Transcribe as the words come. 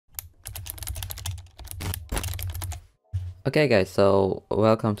Okay guys, so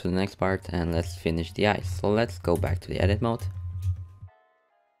welcome to the next part and let's finish the eyes. So let's go back to the edit mode.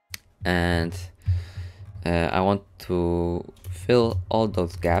 And I want to fill all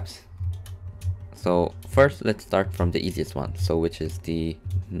those gaps. So first let's start from the easiest one, so which is the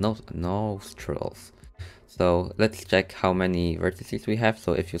nostrils. So let's check how many vertices we have.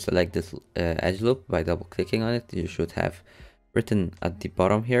 So if you select this edge loop by double clicking on it, you should have written at the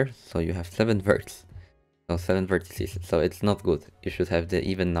bottom here. So you have 7 verts. So 7 vertices. So it's not good. You should have the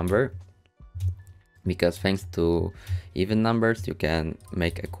even number, because thanks to even numbers you can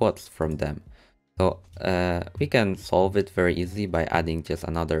make a quads from them. So we can solve it very easily by adding just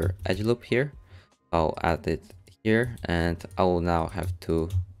another edge loop here. I'll add it here and I will now have to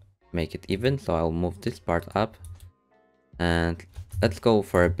make it even. So I'll move this part up and let's go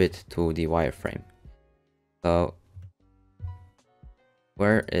for a bit to the wireframe. So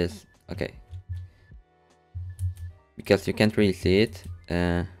where is, okay, because you can't really see it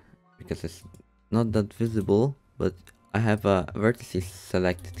because it's not that visible, but I have a vertices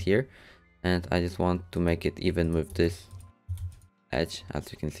selected here and I just want to make it even with this edge,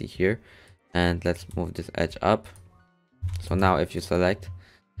 as you can see here. And let's move this edge up. So now if you select,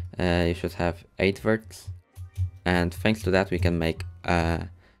 you should have 8 verts, and thanks to that we can make a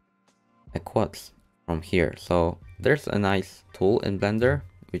quads from here. So there's a nice tool in Blender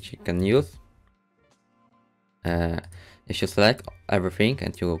which you can use. If you select everything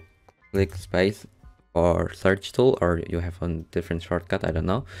and you click space or search tool, or you have a different shortcut, I don't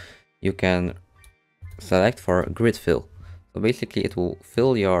know, you can select for grid fill. So basically it will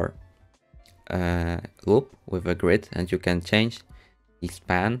fill your loop with a grid, and you can change the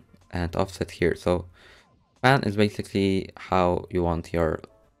span and offset here. So span is basically how you want your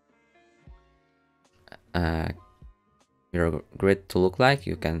grid to look like.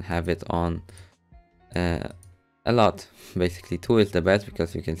 You can have it on a lot. Basically 2 is the best,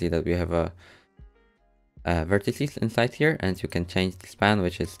 because you can see that we have a vertices inside here, and you can change the span,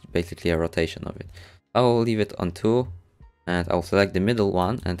 which is basically a rotation of it. I will leave it on 2 and I'll select the middle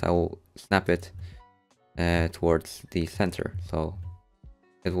one and I will snap it towards the center, so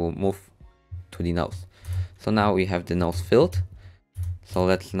it will move to the nose. So now we have the nose filled. So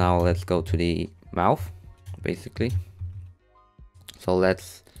let's go to the mouth basically. So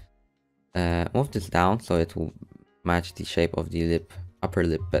let's move this down so it will match the shape of the lip, upper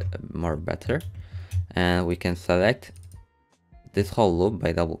lip more better. And we can select this whole loop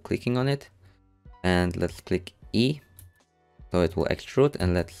by double clicking on it, and let's click E so it will extrude,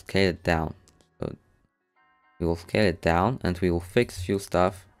 and let's scale it down. So we will scale it down and we will fix few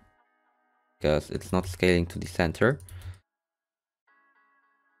stuff because it's not scaling to the center.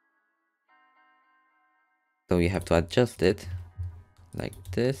 So we have to adjust it like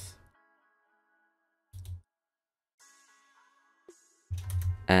this.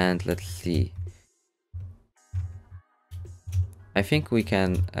 And let's see. I think we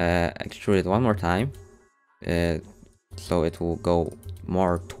can extrude it one more time. So it will go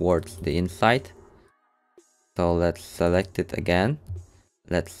more towards the inside. So let's select it again.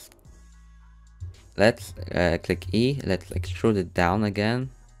 Let's click E. Let's extrude it down again.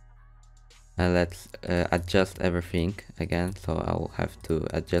 And let's adjust everything again. So I will have to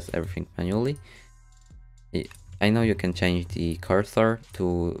adjust everything manually. I know you can change the cursor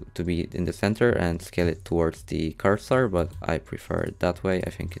to be in the center and scale it towards the cursor, but I prefer it that way.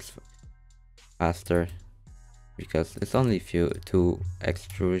 I think it's faster because it's only two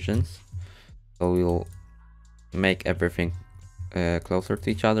extrusions. So we'll make everything closer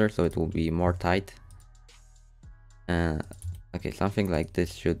to each other so it will be more tight. Okay, something like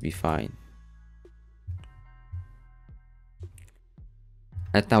this should be fine.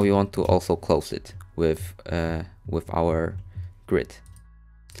 And now we want to also close it with our grid.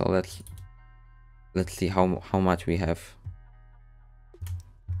 So let's see how much we have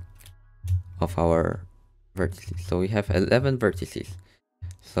of our vertices. So we have 11 vertices.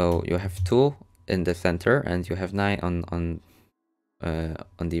 So you have 2 in the center and you have 9 on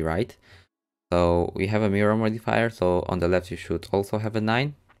the right. So we have a mirror modifier. So on the left you should also have a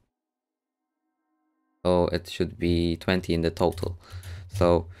 9. So it should be 20 in the total.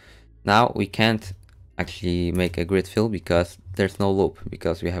 So now we can't actually make a grid fill because there's no loop,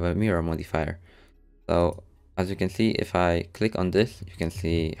 because we have a mirror modifier. So as you can see, if I click on this, you can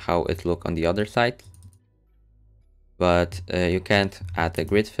see how it looks on the other side. But you can't add a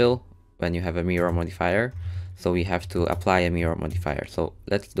grid fill when you have a mirror modifier. So we have to apply a mirror modifier. So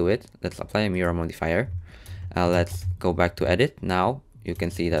let's do it. Let's apply a mirror modifier. Let's go back to edit. Now you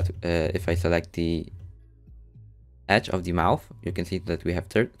can see that if I select the edge of the mouth, you can see that we have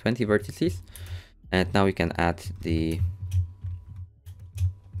 20 vertices, and now we can add the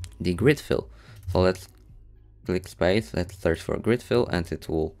the grid fill. So let's click space, let's search for grid fill, and it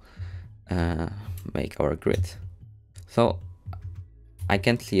will make our grid. So I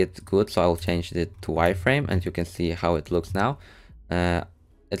can't see it good, so I'll change it to wireframe, and you can see how it looks now.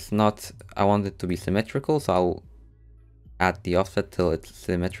 It's not, I want it to be symmetrical, so I'll add the offset till it's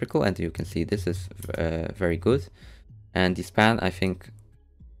symmetrical, and you can see this is very good. And the span, I think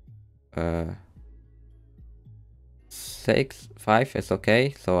 5 is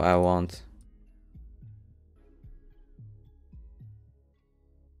okay, so I want,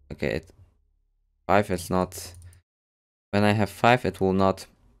 okay, 5 is not, when I have 5 it will not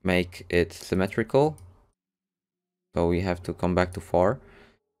make it symmetrical, so we have to come back to 4.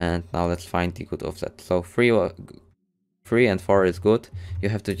 And now let's find the good offset. So 3 and 4 is good. You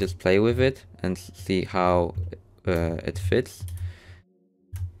have to just play with it and see how it fits.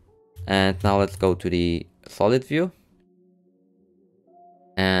 And now let's go to the solid view,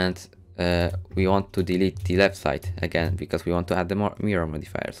 and we want to delete the left side again because we want to add the mirror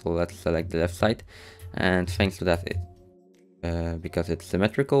modifier. So let's select the left side, and thanks to that, because it's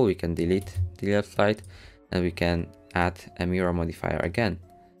symmetrical, we can delete the left side and we can add a mirror modifier again.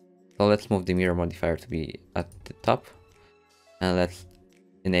 So let's move the mirror modifier to be at the top, and let's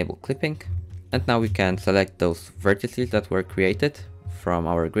enable clipping. And now we can select those vertices that were created from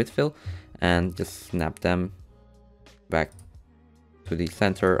our grid fill and just snap them back to the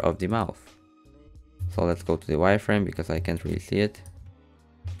center of the mouth. So let's go to the wireframe because I can't really see it.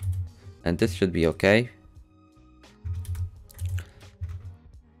 And this should be okay.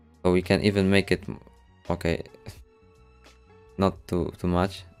 So we can even make it okay, not too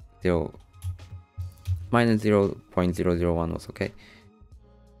much. Minus 0.001 was okay.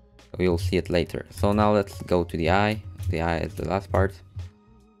 We'll see it later. So now let's go to the eye. The eye is the last part.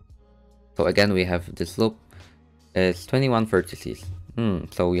 So again, we have this loop. It's 21 vertices.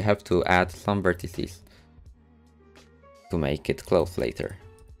 So we have to add some vertices to make it close later.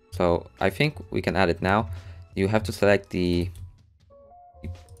 So I think we can add it now. You have to select the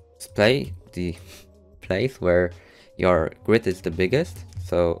place where your grid is the biggest.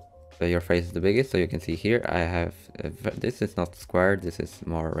 So your face is the biggest. So you can see here I have this is not square, this is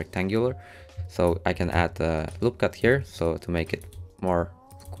more rectangular. So I can add a loop cut here, so to make it more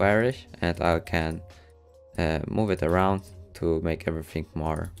squarish, and I can move it around to make everything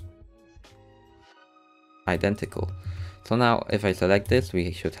more identical. So now if I select this,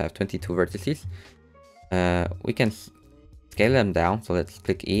 we should have 22 vertices. We can scale them down, so let's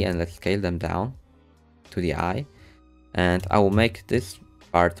click E and let's scale them down to the eye, and I will make this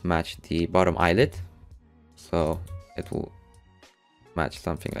part match the bottom eyelid, so it will match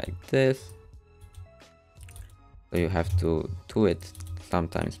something like this. So you have to do it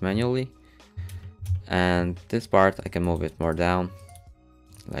sometimes manually, and this part I can move it more down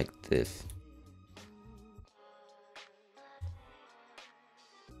like this.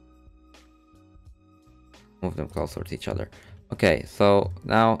 Move them closer to each other. Okay, so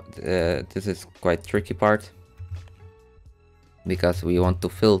now this is quite tricky part, because we want to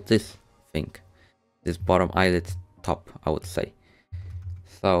fill this thing, this bottom eyelid top, I would say.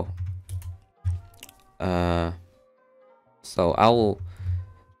 So I will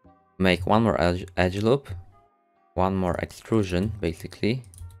make one more edge loop, one more extrusion basically.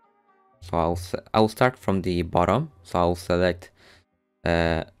 So I'll start from the bottom. So I'll select,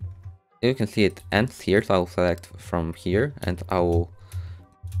 you can see it ends here, so I'll select from here, and I will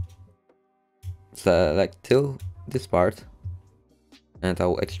select till this part, and I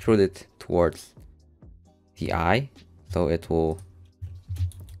will extrude it towards the eye, so it will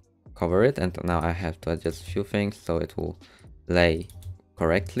cover it. And now I have to adjust a few things so it will lay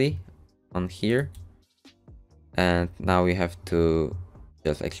correctly on here. And now we have to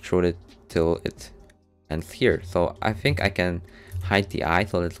just extrude it till it ends here. So I think I can hide the eye,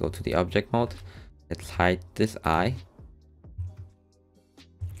 so let's go to the object mode. Let's hide this eye,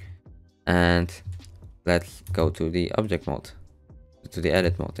 and let's go to the object mode, to the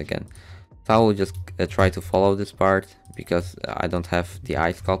edit mode again. So I will just try to follow this part because I don't have the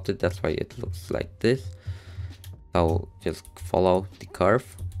eye sculpted, that's why it looks like this. I'll just follow the curve,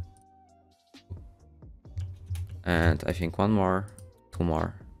 and I think one more, two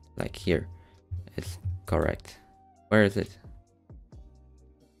more, like here. It's correct. Where is it?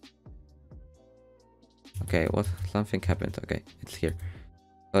 Okay, what? Something happened. Okay, it's here.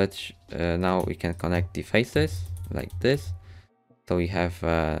 So it's now we can connect the faces like this. So we have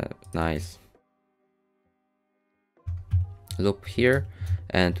a nice loop here,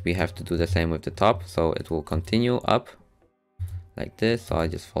 and we have to do the same with the top. So it will continue up like this. So I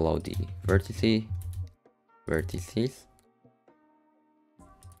just follow the vertices.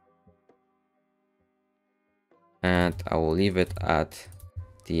 and I will leave it at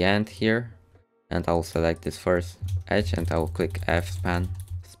the end here, and I will select this first edge and I will click spam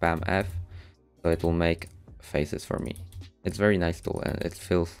F, so it will make faces for me. It's very nice tool and it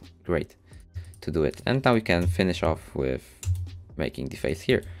feels great to do it. And now we can finish off with making the face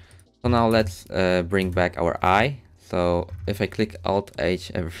here. So now let's bring back our eye. So if I click Alt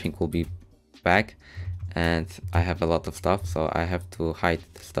H, everything will be back, and I have a lot of stuff, so I have to hide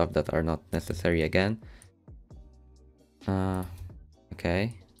the stuff that are not necessary again.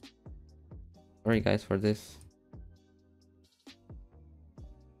 Okay. Sorry guys for this.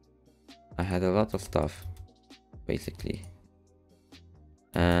 I had a lot of stuff, basically.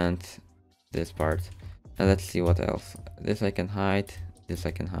 And this part. And let's see what else. This I can hide, this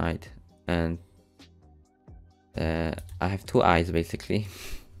I can hide, and I have two eyes basically.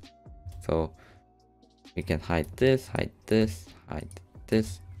 So we can hide this, hide this, hide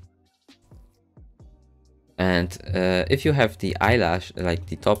this. And if you have the eyelash, like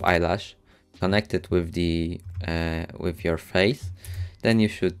the top eyelash, connected with the with your face, then you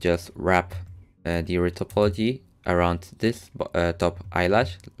should just wrap the retopology around this top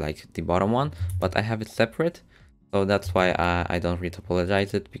eyelash, like the bottom one, but I have it separate, so that's why I don't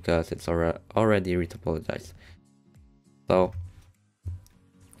retopologize it, because it's already retopologized. So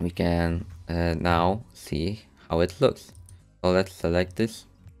we can now see how it looks. So let's select this,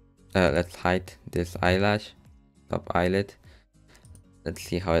 let's hide this eyelash, top eyelid. Let's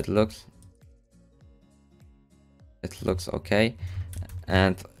see how it looks. It looks okay,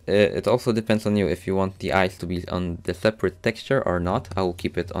 and it also depends on you if you want the eyes to be on the separate texture or not. I will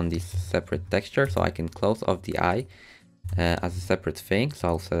keep it on this separate texture, so I can close off the eye as a separate thing. So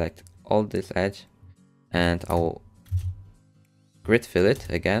I'll select all this edge and I'll grid fill it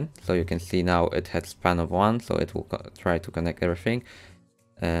again, so you can see now it had span of 1, so it will try to connect everything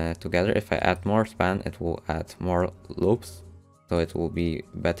together. If I add more span, it will add more loops, so it will be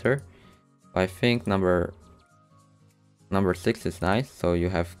better. I think number 6 is nice, so you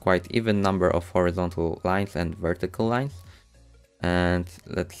have quite even number of horizontal lines and vertical lines. And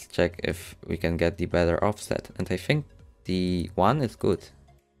let's check if we can get the better offset, and I think the 1 is good.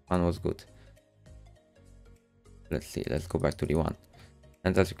 1 was good. Let's see, let's go back to the 1.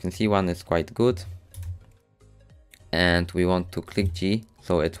 And as you can see, 1 is quite good. And we want to click G,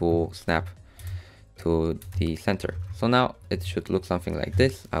 so it will snap to the center. So now it should look something like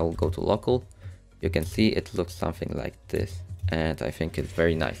this. I will go to local. You can see it looks something like this, and I think it's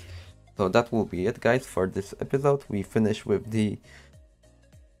very nice. So that will be it, guys, for this episode. We finish with the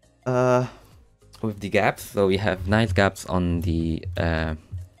gaps. So we have nice gaps on the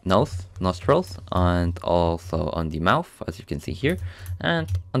nostrils, and also on the mouth, as you can see here, and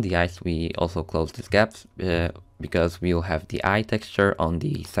on the eyes we also close these gaps because we will have the eye texture on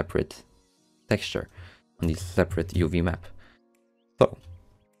the separate texture, on the separate UV map. So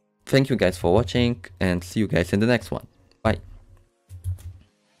thank you guys for watching, and see you guys in the next one. Bye.